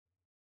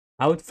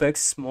how to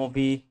fix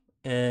movie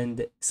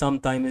and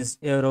sometimes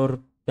error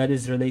that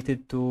is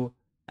related to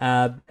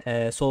app,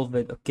 solve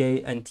it,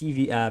 okay, and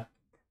TV app.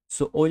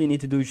 So all you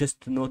need to do is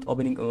just to note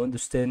opening on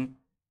Windows 10.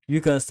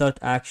 You can start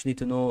actually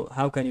to know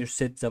how can you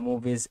set the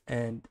movies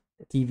and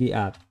TV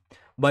app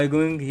by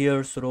going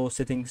here through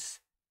settings,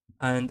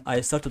 and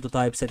I started to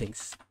type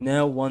settings.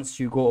 Now once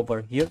you go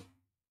over here,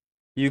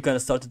 you can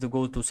start to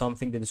go to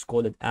something that is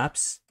called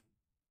apps.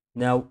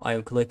 Now I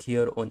will click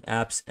here on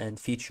apps and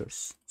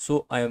features.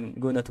 So I am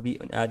going to be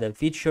on add and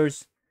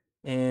features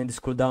and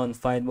scroll down and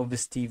find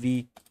movies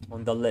TV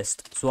on the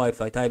list. So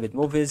if I type it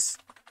movies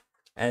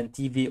and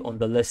TV on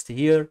the list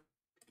here,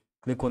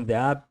 click on the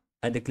app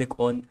and click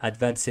on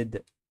advanced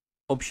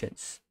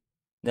options.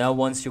 Now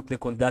once you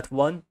click on that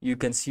one, you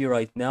can see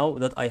right now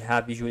that I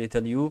have visually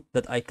tell you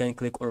that I can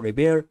click on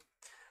repair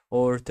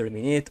or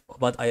terminate,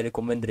 but I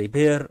recommend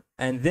repair,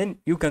 and then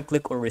you can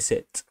click on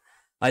reset.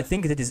 I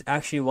think that is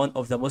actually one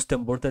of the most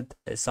important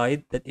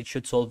side that it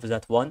should solve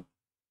that one,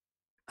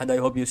 and I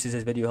hope you see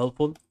this video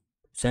helpful.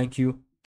 Thank you.